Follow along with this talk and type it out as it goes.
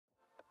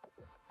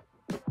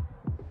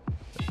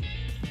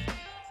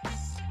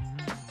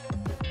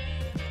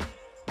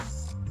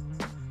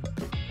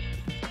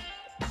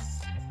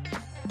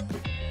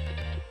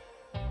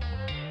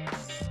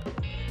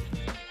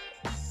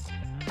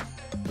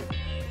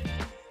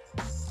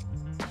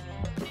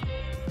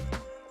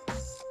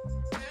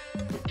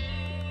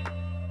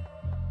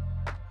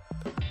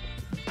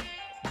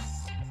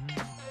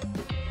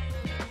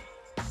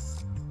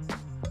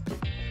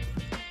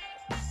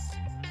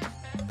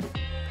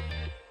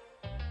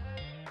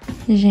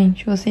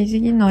Gente, vocês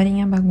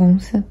ignorem a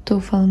bagunça. Tô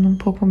falando um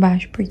pouco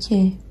baixo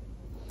porque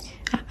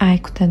a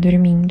Aiko tá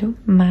dormindo,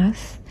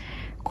 mas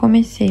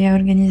comecei a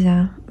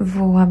organizar.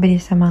 Vou abrir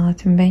essa mala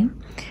também.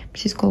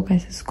 Preciso colocar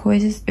essas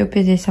coisas. Eu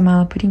pesei essa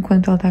mala por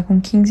enquanto, ela tá com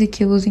 15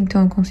 quilos,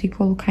 então eu consigo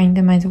colocar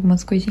ainda mais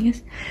algumas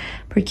coisinhas.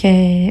 Porque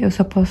eu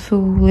só posso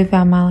levar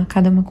a mala,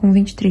 cada uma com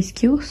 23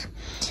 quilos.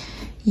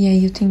 E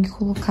aí eu tenho que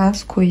colocar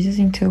as coisas,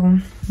 então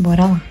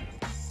bora lá.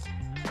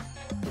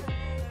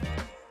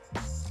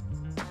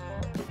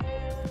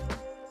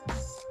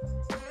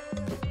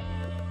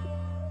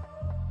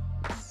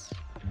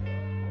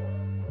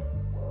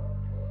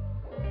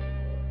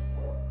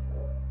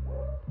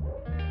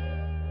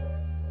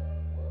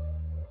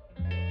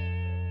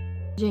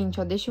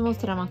 Gente, ó, deixa eu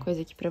mostrar uma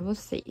coisa aqui pra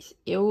vocês.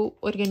 Eu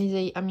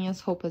organizei as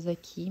minhas roupas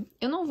aqui.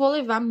 Eu não vou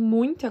levar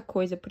muita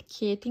coisa,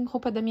 porque tem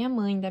roupa da minha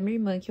mãe, da minha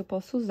irmã, que eu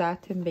posso usar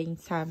também,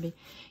 sabe?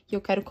 E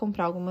eu quero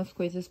comprar algumas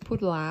coisas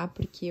por lá,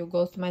 porque eu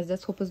gosto mais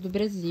das roupas do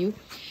Brasil.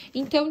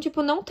 Então,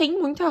 tipo, não tem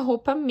muita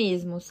roupa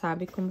mesmo,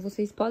 sabe? Como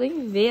vocês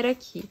podem ver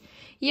aqui.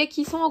 E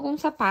aqui são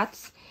alguns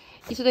sapatos.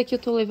 Isso daqui eu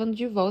tô levando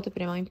de volta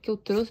pra minha mãe, porque eu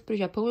trouxe pro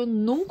Japão. Eu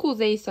nunca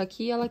usei isso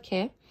aqui e ela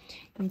quer.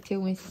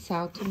 Então, esse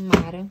salto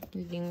Mara,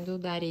 lindo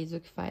da Arezzo,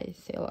 que faz,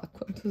 sei lá,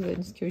 quantos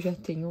anos que eu já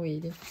tenho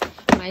ele.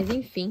 Mas,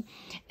 enfim.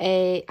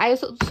 Aí, eu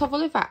só vou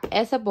levar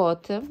essa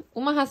bota,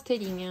 uma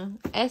rasteirinha,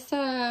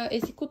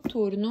 esse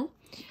coturno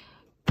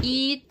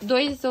e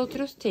 2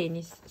 outros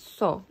tênis,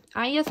 só.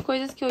 Aí, as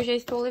coisas que eu já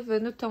estou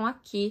levando estão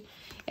aqui.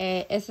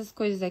 Essas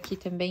coisas aqui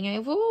também. Aí,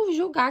 eu vou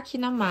jogar aqui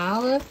na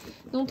mala.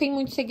 Não tem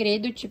muito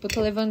segredo. Tipo, eu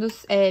tô levando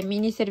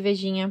mini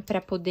cervejinha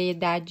pra poder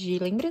dar de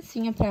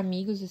lembrancinha pra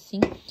amigos, assim.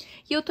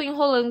 E eu tô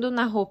enrolando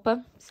na roupa,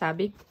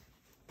 sabe?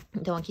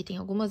 Então, aqui tem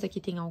algumas,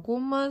 aqui tem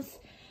algumas.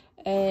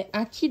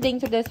 Aqui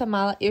dentro dessa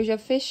mala, eu já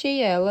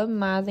fechei ela,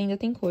 mas ainda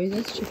tem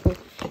coisas. Tipo,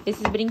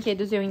 esses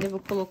brinquedos eu ainda vou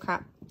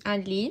colocar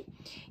ali.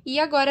 E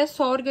agora é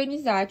só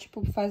organizar,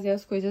 tipo, fazer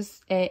as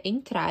coisas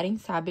entrarem,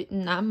 sabe,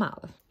 na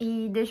mala.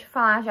 E deixa eu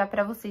falar já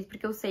pra vocês,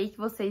 porque eu sei que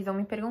vocês vão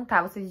me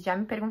perguntar, vocês já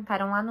me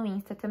perguntaram lá no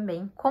Insta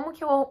também, como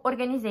que eu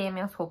organizei as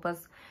minhas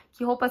roupas,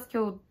 que roupas que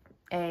eu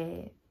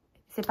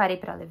separei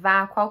pra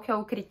levar, qual que é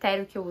o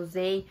critério que eu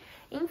usei,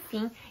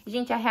 enfim.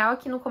 Gente, a real é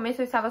que no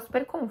começo eu estava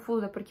super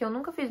confusa, porque eu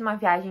nunca fiz uma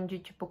viagem de,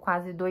 tipo,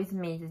 quase 2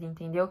 meses,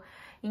 entendeu?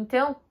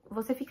 Então,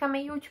 você fica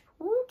meio, tipo,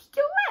 o que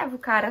eu levo,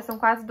 cara? São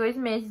quase 2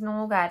 meses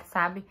num lugar,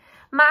 sabe?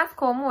 Mas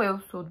como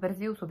eu sou do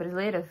Brasil, sou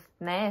brasileira,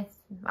 né?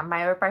 A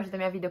maior parte da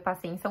minha vida eu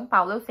passei em São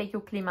Paulo, eu sei que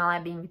o clima lá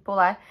é bem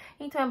bipolar,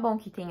 então é bom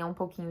que tenha um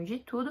pouquinho de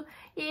tudo.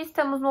 E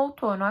estamos no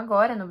outono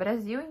agora, no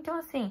Brasil, então,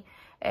 assim,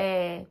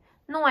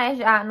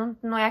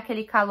 não é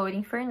aquele calor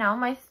infernal,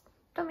 mas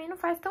também não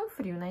faz tão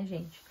frio, né,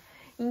 gente?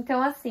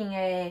 Então, assim,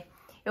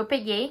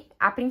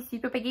 a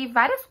princípio, eu peguei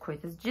várias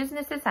coisas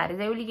desnecessárias.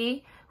 Aí eu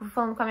liguei, fui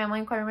falando com a minha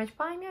mãe e com a minha irmã,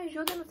 tipo, ai, me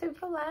ajuda, eu não sei o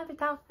que eu levo e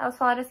tal. Elas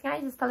falaram assim,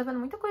 ai, você tá levando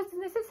muita coisa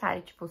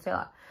desnecessária, tipo, sei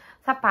lá,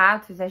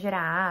 sapato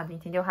exagerado,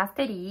 entendeu?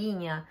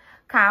 Rasteirinha,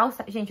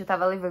 calça. Gente, eu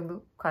tava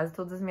levando quase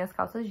todas as minhas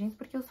calças jeans,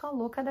 porque eu sou a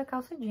louca da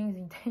calça jeans,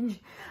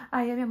 entende?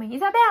 Aí a minha mãe,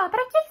 Isabella,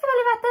 pra que você vai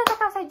levar tanta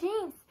calça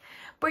jeans?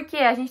 Porque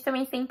a gente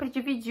também sempre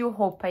dividiu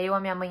roupa, eu, a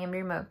minha mãe e a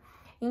minha irmã.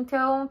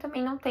 Então,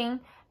 também não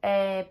tem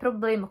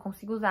problema,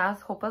 consigo usar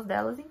as roupas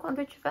delas enquanto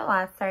eu estiver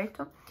lá,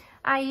 certo?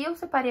 Aí, eu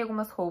separei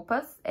algumas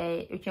roupas,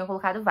 eu tinha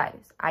colocado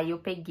várias. Aí, eu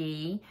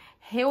peguei,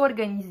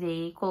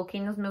 reorganizei, coloquei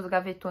nos meus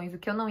gavetões o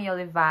que eu não ia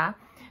levar,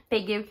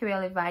 peguei o que eu ia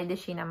levar e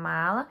deixei na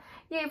mala.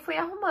 E aí, fui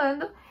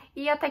arrumando.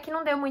 E até que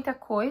não deu muita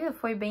coisa,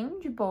 foi bem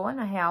de boa,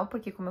 na real,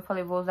 porque, como eu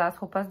falei, eu vou usar as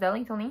roupas dela,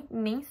 então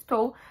nem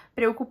estou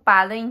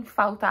preocupada em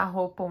faltar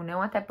roupa ou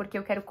não, até porque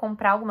eu quero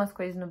comprar algumas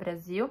coisas no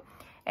Brasil.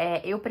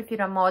 Eu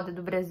prefiro a moda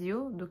do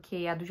Brasil do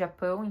que a do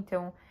Japão,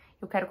 então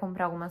eu quero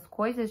comprar algumas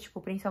coisas, tipo,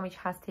 principalmente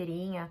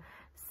rasteirinha,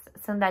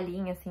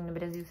 sandalinha, assim, no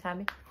Brasil,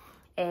 sabe?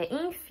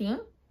 Enfim,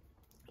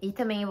 e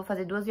também eu vou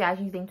fazer 2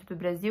 viagens dentro do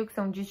Brasil, que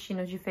são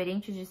destinos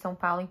diferentes de São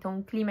Paulo, então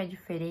o clima é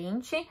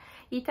diferente.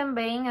 E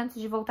também, antes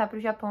de voltar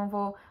pro Japão, eu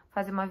vou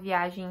fazer uma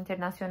viagem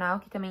internacional,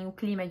 que também o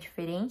clima é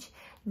diferente.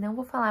 Não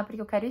vou falar porque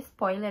eu quero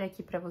spoiler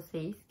aqui pra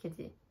vocês, quer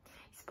dizer,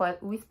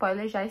 o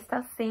spoiler já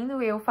está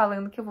sendo eu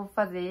falando que eu vou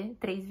fazer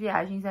 3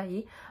 viagens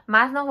aí,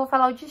 mas não vou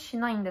falar o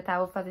destino ainda, tá?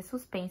 Vou fazer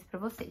suspense pra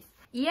vocês.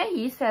 E é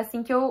isso, é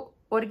assim que eu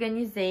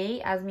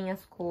organizei as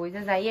minhas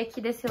coisas. Aí aqui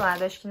desse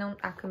lado, acho que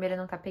a câmera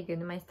não tá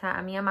pegando, mas tá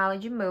a minha mala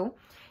de mão.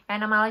 Aí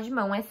na mala de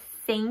mão é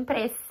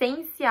sempre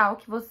essencial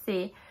que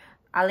você,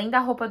 além da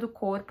roupa do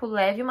corpo,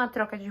 leve uma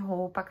troca de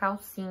roupa,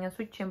 calcinha,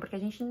 sutiã, porque a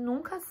gente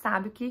nunca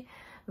sabe o que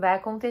vai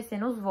acontecer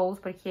nos voos,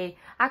 porque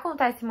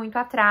acontece muito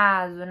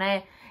atraso,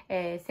 né?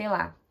 Sei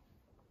lá,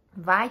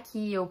 vai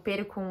que eu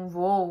perco um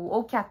voo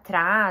ou que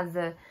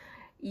atrasa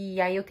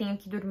e aí eu tenho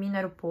que dormir no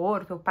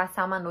aeroporto ou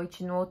passar uma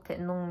noite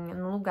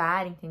num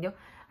lugar, entendeu?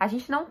 A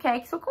gente não quer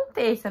que isso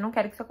aconteça, eu não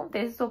quero que isso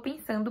aconteça, estou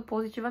pensando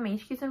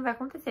positivamente que isso não vai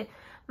acontecer.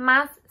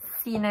 Mas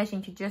se, né,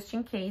 gente, just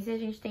in case, a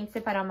gente tem que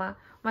separar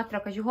uma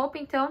troca de roupa,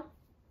 então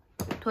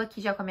tô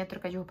aqui já com a minha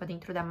troca de roupa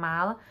dentro da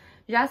mala.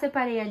 Já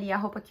separei ali a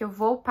roupa que eu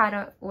vou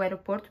para o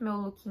aeroporto, meu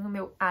lookinho,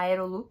 meu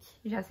aerolook,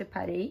 já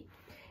separei.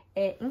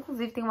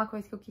 Inclusive tem uma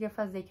coisa que eu queria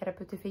fazer, que era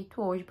pra eu ter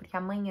feito hoje, porque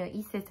amanhã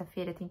e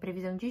sexta-feira tem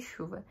previsão de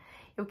chuva.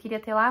 Eu queria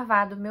ter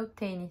lavado meu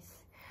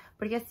tênis,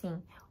 porque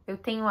assim, eu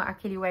tenho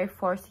aquele Air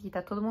Force que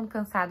tá todo mundo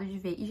cansado de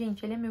ver. E,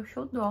 gente, ele é meu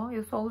xodó,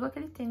 eu só uso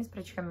aquele tênis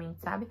praticamente,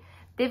 sabe?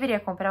 Deveria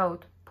comprar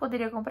outro?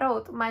 Poderia comprar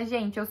outro, mas,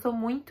 gente, eu sou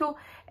muito,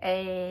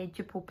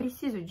 tipo,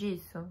 preciso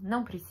disso?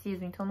 Não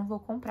preciso, então não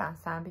vou comprar,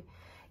 sabe?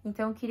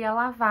 Então eu queria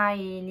lavar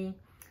ele,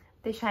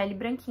 deixar ele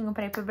branquinho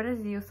pra ir pro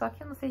Brasil, só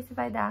que eu não sei se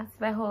vai dar, se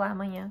vai rolar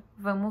amanhã,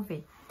 vamos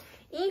ver.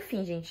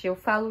 Enfim, gente, eu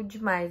falo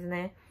demais,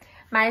 né?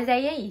 Mas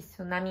aí é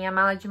isso, na minha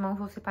mala de mão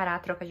vou separar a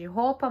troca de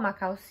roupa, uma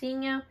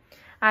calcinha,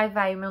 aí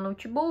vai o meu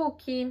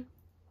notebook,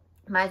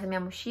 mais a minha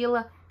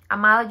mochila. A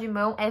mala de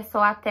mão é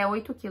só até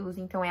 8 quilos,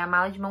 então é a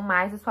mala de mão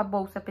mais a sua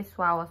bolsa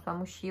pessoal, a sua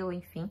mochila,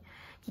 enfim,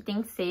 que tem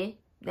que ser,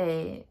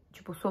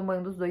 tipo,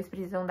 somando os dois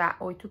precisam dar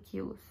 8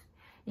 quilos.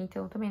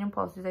 Então, também não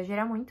posso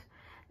exagerar muito,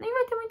 nem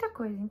vai ter muita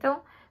coisa. Então,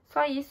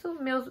 só isso,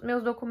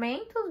 meus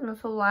documentos, meu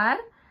celular,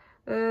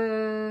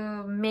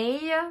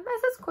 meia,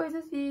 essas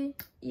coisas e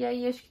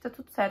aí acho que tá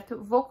tudo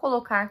certo. Vou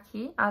colocar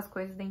aqui as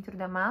coisas dentro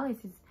da mala,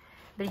 esses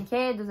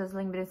brinquedos, as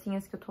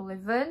lembrancinhas que eu tô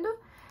levando.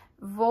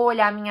 Vou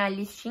olhar minha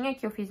listinha,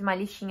 que eu fiz uma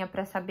listinha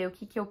pra saber o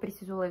que eu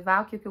preciso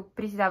levar, o que eu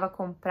precisava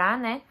comprar,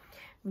 né?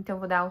 Então,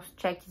 vou dar uns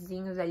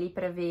checkzinhos ali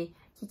pra ver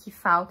o que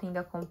falta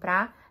ainda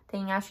comprar.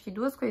 Tem, acho que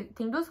duas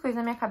coisas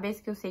na minha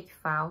cabeça que eu sei que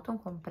faltam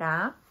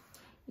comprar.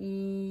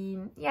 E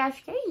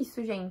acho que é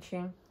isso, gente.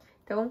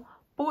 Então,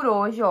 por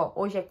hoje, ó,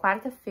 hoje é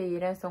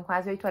quarta-feira, são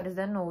quase 8 horas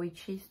da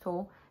noite,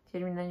 estou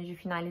terminando de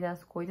finalizar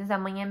as coisas.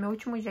 Amanhã é meu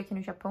último dia aqui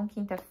no Japão,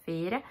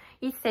 quinta-feira,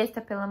 e sexta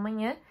pela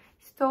manhã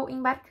estou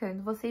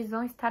embarcando. Vocês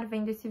vão estar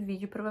vendo esse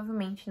vídeo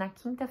provavelmente na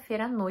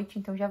quinta-feira à noite,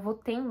 então já vou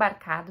ter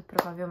embarcado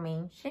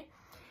provavelmente.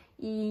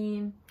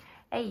 E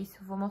é isso,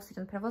 vou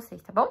mostrando pra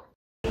vocês, tá bom?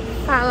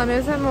 Fala,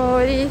 meus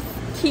amores,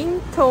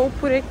 quintou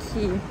por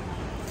aqui.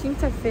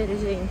 Quinta-feira,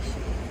 gente.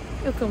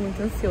 Eu tô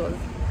muito ansiosa.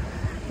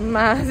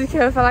 Mas o que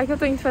eu ia falar é que eu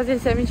tô indo fazer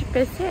exame de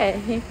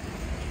PCR.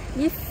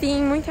 E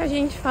sim, muita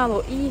gente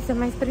falou, Isa,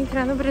 mas pra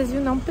entrar no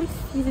Brasil não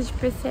precisa de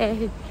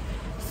PCR.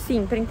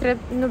 Sim, pra entrar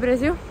no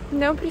Brasil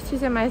não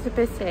precisa mais do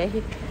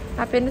PCR.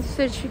 Apenas o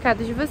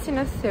certificado de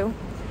vacinação.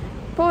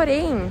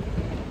 Porém,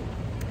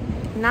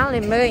 na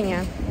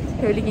Alemanha,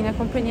 eu liguei na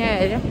companhia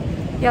aérea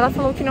e ela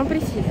falou que não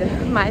precisa,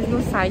 mas no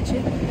site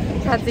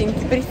tá dizendo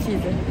que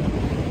precisa.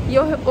 E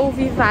eu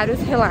ouvi vários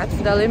relatos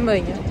da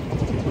Alemanha.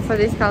 Vou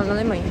fazer escala na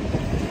Alemanha.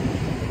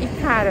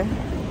 E, cara,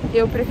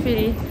 eu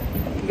preferi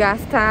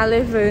gastar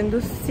levando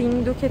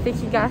sim do que ter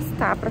que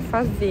gastar pra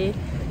fazer,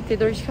 ter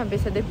dor de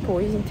cabeça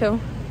depois. Então,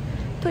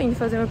 tô indo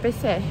fazer meu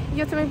PCR. E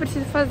eu também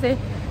preciso fazer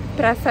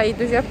pra sair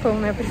do Japão,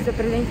 né? Eu preciso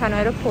apresentar no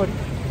aeroporto.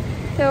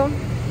 Então,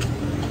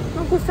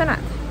 não custa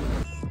nada.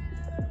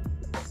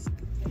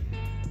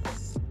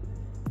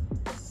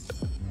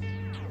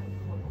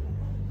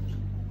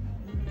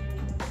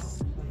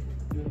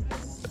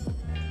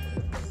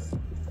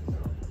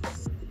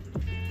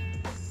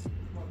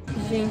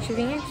 Gente,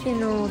 vim aqui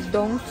no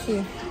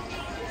Donki,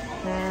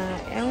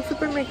 é um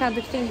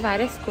supermercado que tem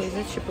várias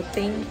coisas, tipo,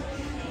 tem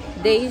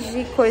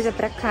desde coisa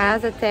pra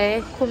casa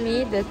até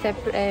comida, até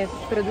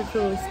produto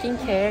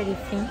skincare,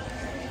 enfim.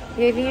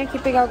 E aí vim aqui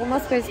pegar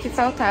algumas coisas que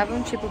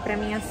faltavam, tipo, pra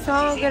minha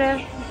sogra,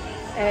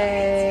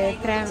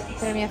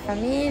 pra minha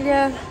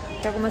família,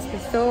 pra algumas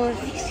pessoas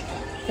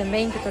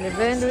também que eu tô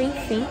levando,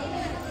 enfim.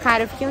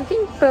 Cara, eu fiquei um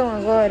tempão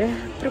agora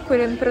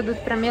procurando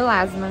produto pra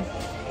melasma.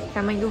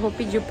 A mãe do Rô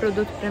pediu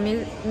produto pra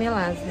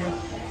melasma.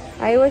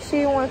 Aí eu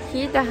achei um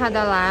aqui da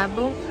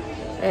Radalabo.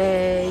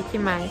 E que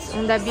mais?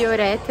 Um da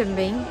Bioré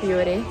também.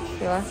 Bioré,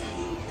 sei lá.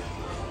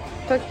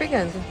 Tô aqui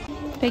pegando.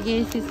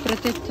 Peguei esses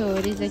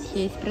protetores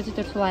aqui. Esse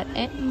protetor solar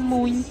é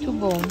muito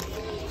bom.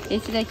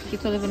 Esse daqui que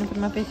eu tô levando pra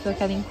uma pessoa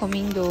que ela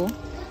encomendou.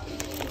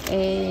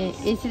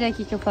 Esse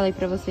daqui que eu falei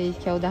pra vocês,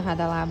 que é o da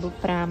Radalabo,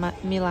 pra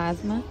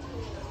melasma.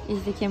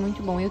 Esse daqui é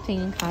muito bom. Eu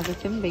tenho em casa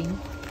também.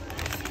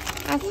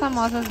 As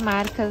famosas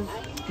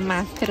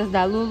máscaras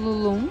da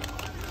Lululum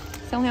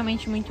são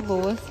realmente muito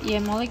boas e é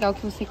mó legal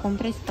que você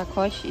compra esse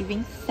pacote e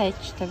vem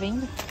 7, tá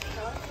vendo?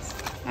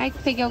 Aí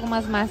peguei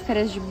algumas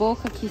máscaras de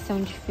boca que são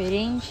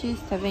diferentes,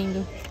 tá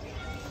vendo?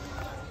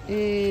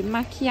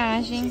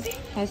 Maquiagem,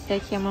 essa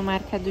aqui é uma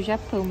marca do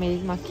Japão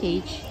mesmo, a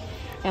Kate.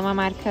 É uma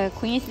marca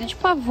conhecida,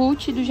 tipo a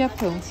Vult do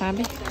Japão,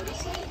 sabe?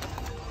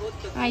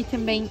 Aí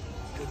também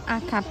a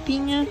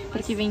capinha,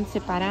 porque vem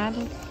separado.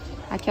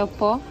 Aqui é o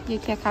pó e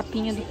aqui é a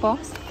capinha do pó.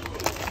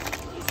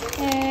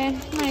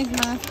 Mais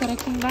máscara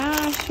aqui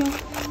embaixo.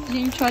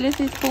 Gente, olha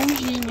essa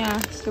esponjinha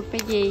que eu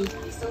peguei.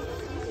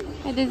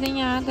 É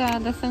desenhada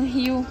da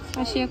Sanrio.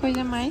 Achei a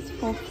coisa mais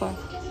fofa.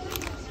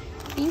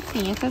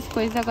 Enfim, essas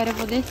coisas agora eu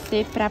vou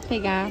descer pra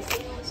pegar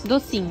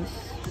docinhos.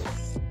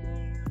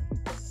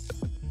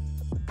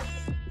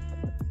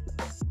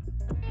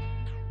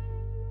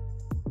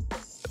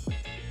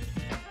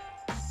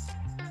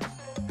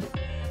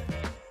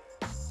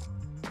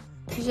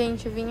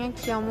 Gente, eu vim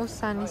aqui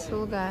almoçar nesse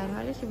lugar.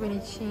 Olha que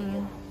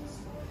bonitinho.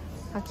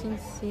 Aqui em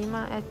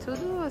cima é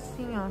tudo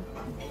assim, ó.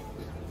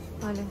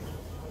 Olha.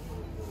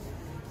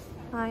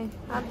 Ai,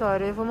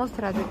 adoro. Eu vou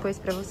mostrar depois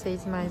pra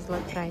vocês mais lá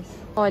atrás.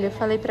 Olha, eu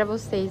falei pra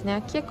vocês, né?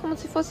 Aqui é como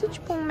se fosse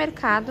tipo um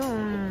mercado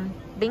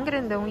bem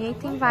grandão. E aí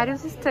tem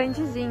vários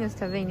standzinhos,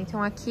 tá vendo?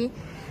 Então aqui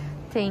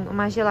tem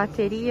uma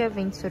gelateria,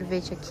 vende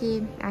sorvete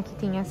aqui. Aqui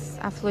tem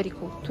a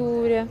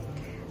floricultura.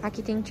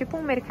 Aqui tem tipo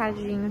um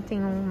mercadinho,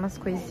 tem umas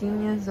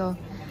coisinhas, ó.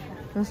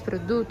 Uns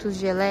produtos,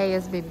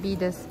 geleias,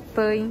 bebidas,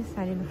 pães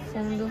ali no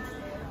fundo.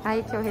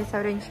 Aí que é o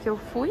restaurante que eu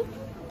fui.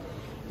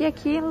 E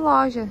aqui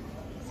loja,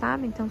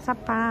 sabe? Então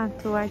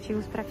sapato,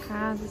 artigos pra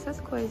casa,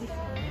 essas coisas.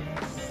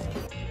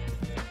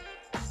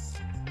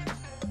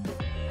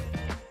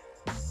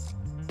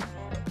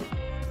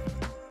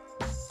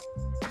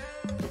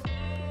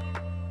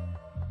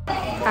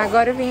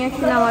 Agora eu vim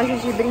aqui na loja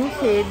de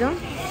brinquedo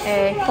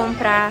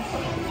comprar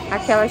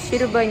aquela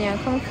chirubanha,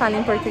 como que fala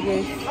em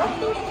português?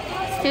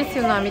 Esqueci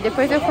o nome,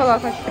 depois eu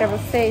coloco aqui pra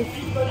vocês.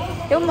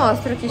 Eu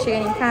mostro que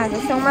chegando em casa,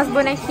 são umas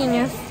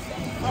bonequinhas.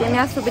 E a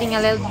minha sobrinha,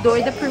 ela é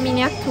doida por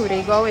miniatura,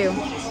 igual eu.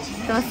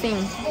 Então assim,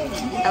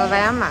 ela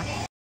vai amar.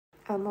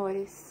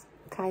 Amores,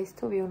 cá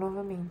estou eu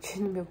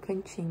novamente no meu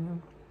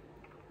cantinho.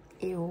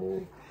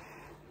 Eu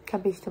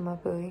acabei de tomar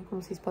banho,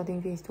 como vocês podem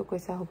ver, estou com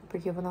essa roupa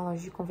porque eu vou na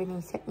loja de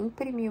conveniência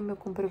imprimir o meu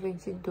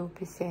comprovante do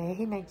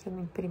PCR, né, que eu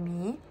não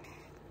imprimi.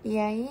 E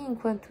aí,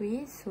 enquanto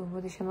isso, vou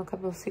deixar meu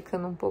cabelo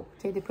secando um pouco,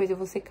 porque depois eu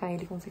vou secar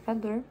ele com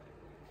secador.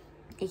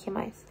 E que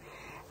mais?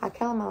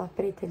 Aquela mala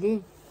preta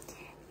ali,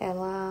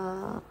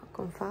 ela,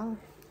 como fala?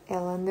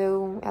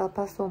 Ela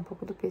passou um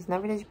pouco do peso. Na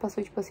verdade,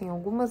 passou, tipo assim,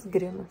 algumas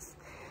gramas.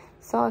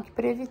 Só que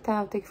pra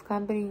evitar eu ter que ficar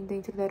abrindo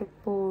dentro do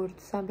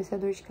aeroporto, sabe? Essa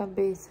dor de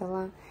cabeça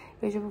lá,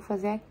 eu já vou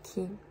fazer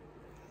aqui.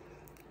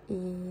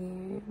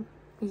 E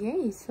é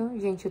isso,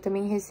 gente. Eu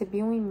também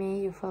recebi um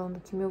e-mail falando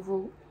que meu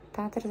voo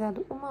tá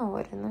atrasado 1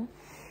 hora, né?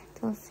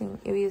 Então, assim,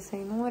 eu ia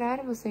sair num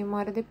horário, vou sair 1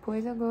 hora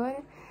depois agora.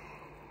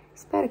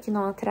 Espero que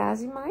não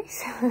atrase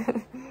mais.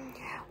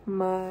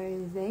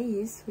 Mas é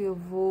isso, eu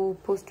vou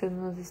postando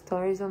nos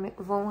stories,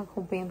 vão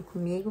acompanhando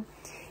comigo.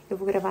 Eu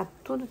vou gravar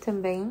tudo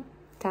também,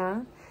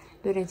 tá?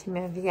 Durante a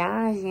minha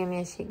viagem, a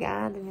minha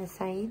chegada, a minha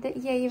saída.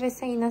 E aí vai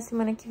sair na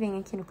semana que vem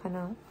aqui no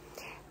canal.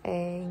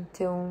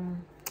 Então,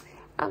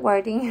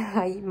 aguardem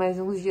aí mais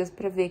uns dias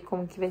pra ver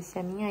como que vai ser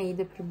a minha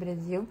ida pro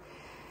Brasil.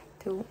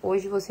 Então,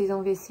 hoje vocês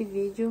vão ver esse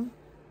vídeo.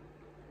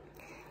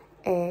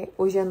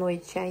 Hoje à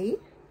noite aí.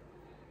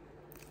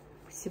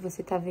 Se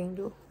você tá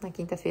vendo na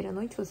quinta-feira à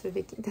noite, você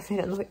vai ver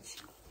quinta-feira à noite.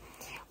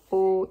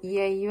 E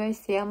aí vai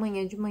ser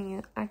amanhã de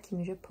manhã aqui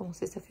no Japão,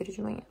 sexta-feira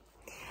de manhã.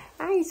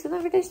 Isso na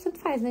verdade tanto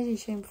faz, né,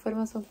 gente? É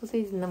informação que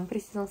vocês não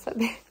precisam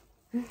saber.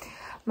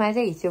 Mas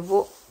é isso, eu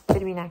vou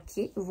terminar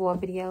aqui, vou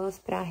abrir elas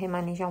pra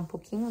remanejar um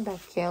pouquinho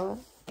daquela,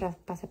 pra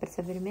passar pra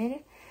essa vermelha.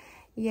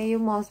 E aí eu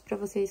mostro pra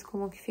vocês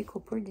como que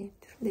ficou por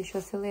dentro. Deixa eu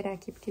acelerar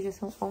aqui, porque já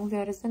são 11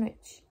 horas da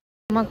noite.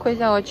 Uma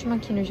coisa ótima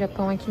aqui no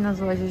Japão, aqui nas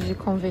lojas de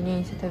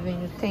conveniência, tá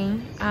vendo?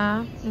 Tem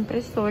a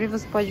impressora e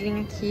você pode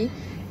vir aqui.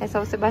 É só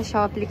você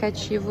baixar o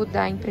aplicativo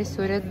da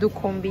impressora do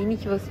combine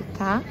que você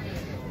tá.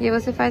 E aí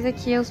você faz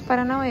aqui os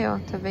paranauê, ó,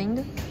 tá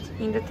vendo?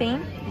 Ainda tem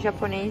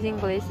japonês,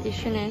 inglês e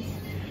chinês.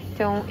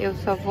 Então eu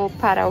só vou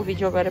parar o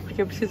vídeo agora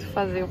porque eu preciso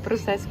fazer o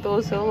processo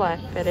pelo celular.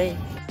 Pera aí.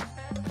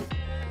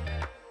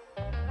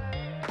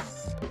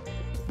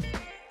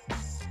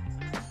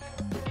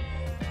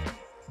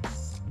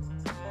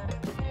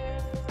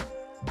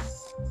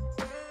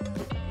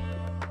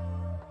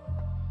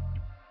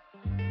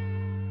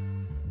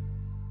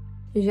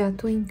 Já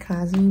tô em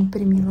casa,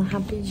 imprimi lá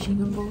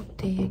rapidinho,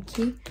 voltei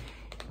aqui.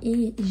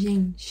 E,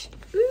 gente,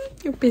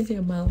 eu pesei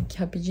a mala aqui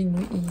rapidinho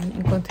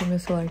enquanto o meu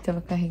celular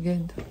tava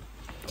carregando.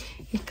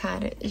 E,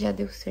 cara, já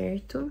deu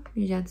certo,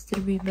 já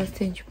distribuí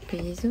bastante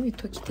peso. E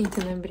tô aqui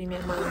tentando abrir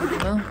minha mala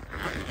de mão.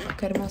 Eu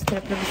quero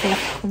mostrar pra vocês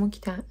como que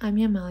tá a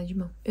minha mala de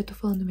mão. Eu tô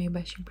falando meio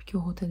baixinho porque o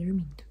Rô tá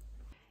dormindo.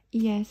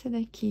 E essa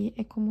daqui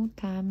é como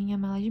tá a minha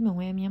mala de mão,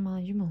 é a minha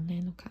mala de mão,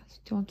 né, no caso.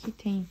 Então aqui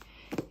tem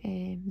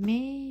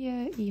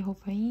meia e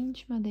roupa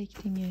íntima, daí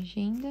que tem minha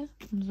agenda,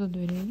 um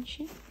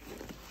desodorante.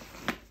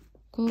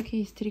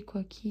 Coloquei esse tricô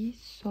aqui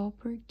só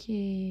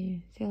porque,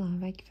 sei lá,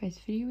 vai que faz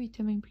frio e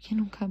também porque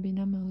não cabe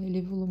na mala. Ele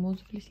é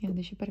volumoso, falei assim,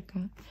 deixa pra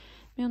cá.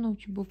 Meu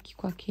notebook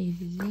com a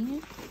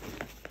casezinha.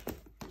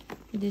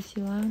 E desse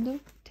lado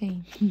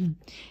tem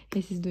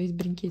esses 2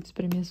 brinquedos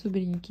pra minha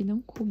sobrinha que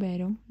não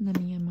couberam na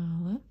minha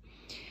mala.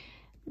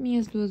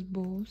 Minhas 2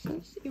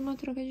 bolsas e uma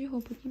troca de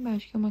roupa aqui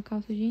embaixo, que é uma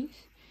calça jeans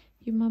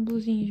e uma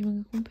blusinha de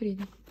manga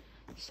comprida.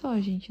 Só,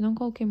 gente, não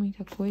coloquei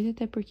muita coisa,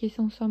 até porque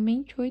são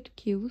somente 8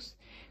 quilos.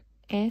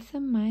 Essa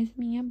mais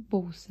minha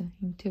bolsa.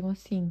 Então,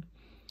 assim,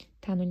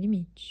 tá no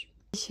limite.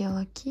 Deixei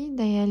ela aqui,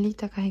 daí ali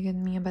tá carregando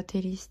minha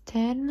bateria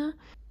externa.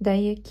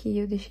 Daí aqui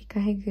eu deixei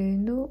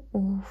carregando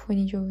o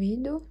fone de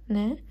ouvido,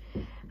 né?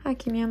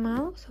 Aqui minha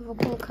mala, só vou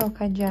colocar o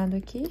cadeado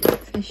aqui,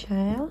 fechar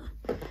ela.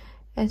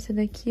 Essa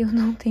daqui eu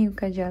não tenho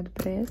cadeado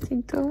pra essa,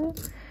 então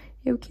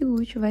eu que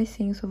lute, vai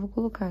sim. Eu só vou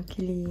colocar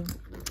aquele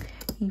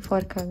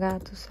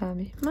enforca-gato,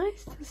 sabe?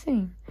 Mas,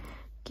 assim,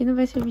 que não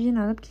vai servir de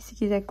nada, porque se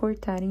quiser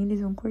cortarem,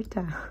 eles vão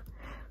cortar.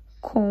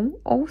 Com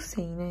ou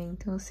sem, né?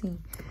 Então, assim,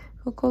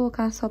 vou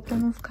colocar só pra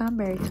não ficar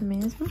aberto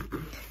mesmo.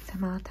 Essa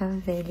mala tá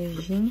velha,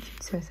 gente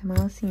do céu. Essa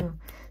mala, assim, ó,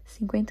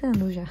 50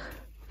 anos já.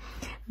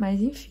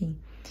 Mas, enfim,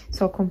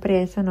 só comprei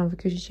essa nova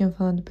que eu já tinha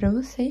falado pra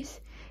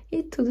vocês.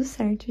 E tudo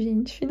certo,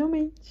 gente,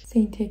 finalmente.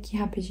 Sentei aqui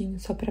rapidinho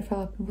só pra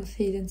falar com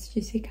vocês antes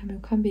de secar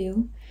meu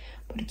cabelo.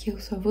 Porque eu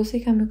só vou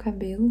secar meu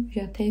cabelo,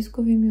 já até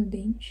escovei meu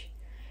dente,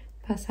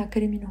 passar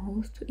creme no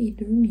rosto e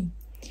dormir.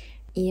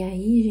 E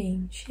aí,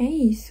 gente, é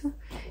isso.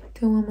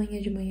 Então,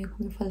 amanhã de manhã,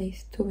 como eu falei,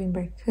 estou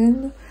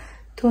embarcando.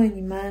 Tô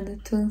animada,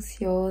 tô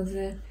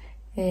ansiosa.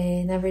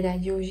 Na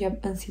verdade, hoje a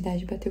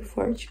ansiedade bateu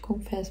forte,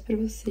 confesso pra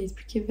vocês,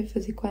 porque vai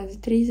fazer quase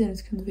 3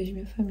 anos que eu não vejo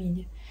minha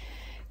família.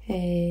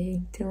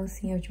 Então,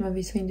 assim, a última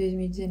vez foi em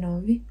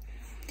 2019.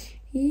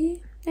 E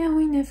é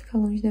ruim, né, ficar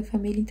longe da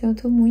família. Então, eu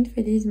tô muito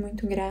feliz,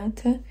 muito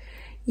grata.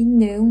 E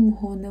não, o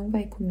Rô não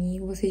vai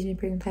comigo. Vocês me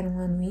perguntaram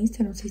lá no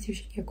Insta, não sei se eu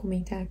cheguei a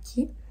comentar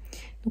aqui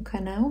no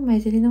canal,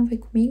 mas ele não vai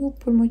comigo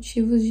por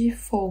motivos de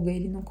folga.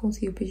 Ele não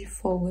conseguiu pedir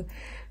folga.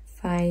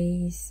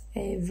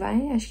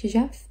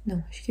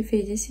 Acho que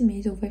fez esse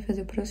mês, ou vai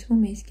fazer o próximo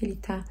mês, que ele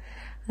tá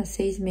há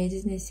 6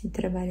 meses nesse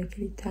trabalho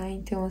que ele tá.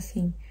 Então,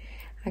 assim,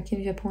 aqui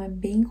no Japão é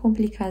bem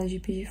complicado de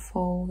pedir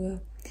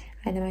folga,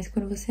 ainda mais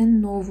quando você é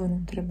novo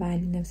num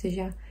trabalho, né? Você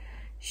já,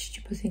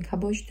 tipo assim,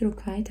 acabou de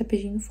trocar e tá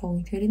pedindo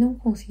folga. Então, ele não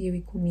conseguiu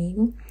ir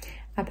comigo.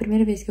 A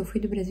primeira vez que eu fui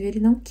do Brasil,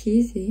 ele não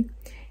quis ir.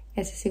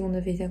 Essa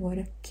segunda vez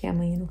agora, que é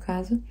amanhã no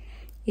caso,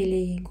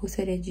 ele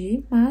gostaria de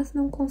ir, mas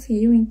não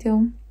conseguiu.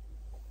 Então,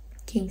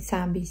 quem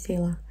sabe, sei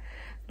lá,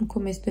 no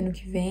começo do ano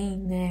que vem,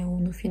 né, ou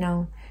no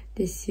final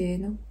desse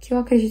ano, que eu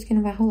acredito que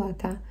não vai rolar,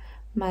 tá?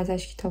 Mas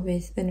acho que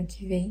talvez ano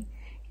que vem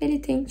ele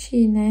tente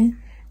ir, né,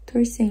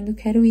 torcendo.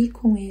 Quero ir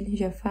com ele,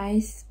 já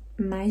faz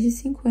mais de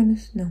 5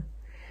 anos, não,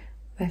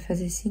 vai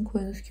fazer 5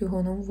 anos que o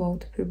Rô não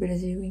volta pro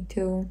Brasil,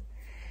 então,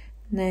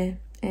 né,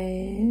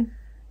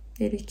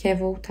 ele quer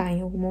voltar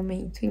em algum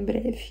momento, em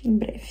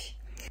breve.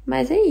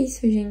 Mas é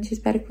isso, gente,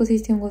 espero que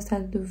vocês tenham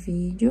gostado do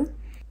vídeo.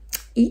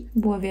 E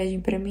boa viagem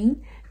pra mim,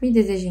 me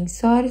desejem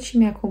sorte,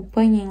 me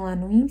acompanhem lá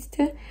no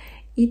Insta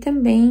e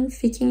também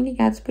fiquem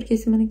ligados porque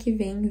semana que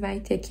vem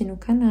vai ter aqui no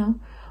canal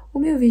o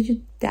meu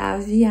vídeo da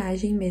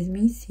viagem mesmo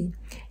em si.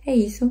 É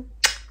isso,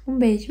 um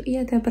beijo e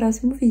até o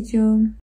próximo vídeo!